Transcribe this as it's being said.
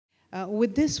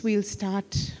With this, we'll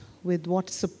start with what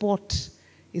support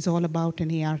is all about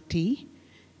in ART.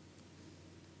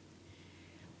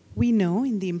 We know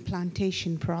in the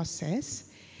implantation process,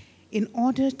 in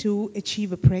order to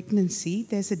achieve a pregnancy,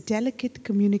 there's a delicate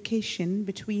communication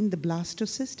between the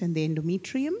blastocyst and the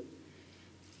endometrium.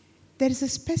 There is a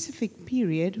specific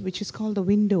period which is called the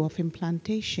window of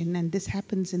implantation, and this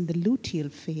happens in the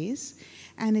luteal phase,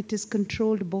 and it is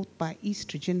controlled both by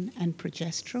estrogen and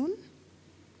progesterone.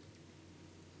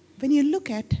 When you look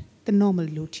at the normal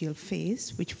luteal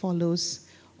phase, which follows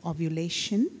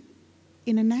ovulation,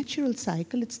 in a natural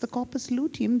cycle, it's the corpus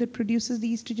luteum that produces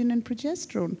the estrogen and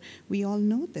progesterone. We all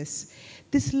know this.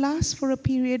 This lasts for a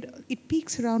period, it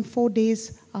peaks around 4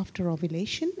 days after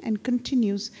ovulation and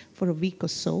continues for a week or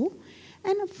so.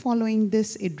 And following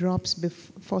this, it drops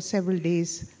for several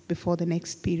days before the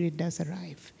next period does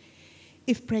arrive.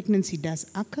 If pregnancy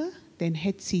does occur, then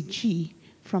HCG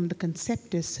from the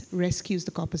conceptus rescues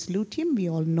the corpus luteum. We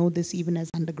all know this even as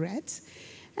undergrads.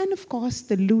 And of course,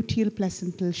 the luteal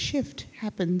placental shift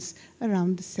happens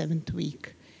around the 7th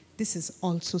week. This is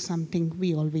also something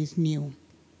we always knew.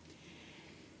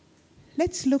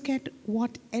 Let's look at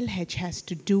what LH has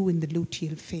to do in the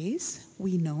luteal phase.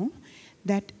 We know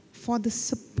that for the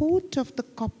support of the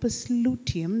corpus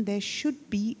luteum, there should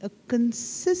be a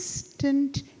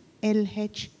consistent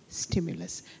LH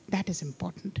stimulus. That is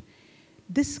important.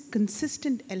 This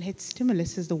consistent LH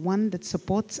stimulus is the one that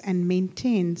supports and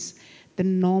maintains the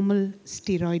normal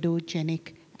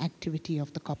steroidogenic activity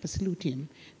of the corpus luteum.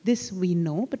 This we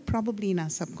know, but probably in our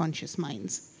subconscious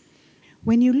minds.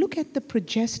 When you look at the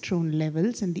progesterone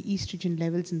levels and the estrogen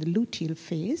levels in the luteal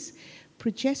phase,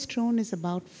 progesterone is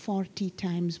about 40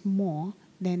 times more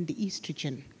than the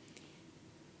estrogen.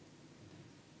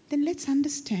 Then let's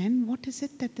understand what is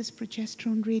it that this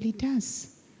progesterone really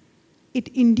does. It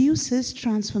induces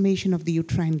transformation of the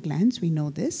uterine glands, we know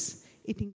this. It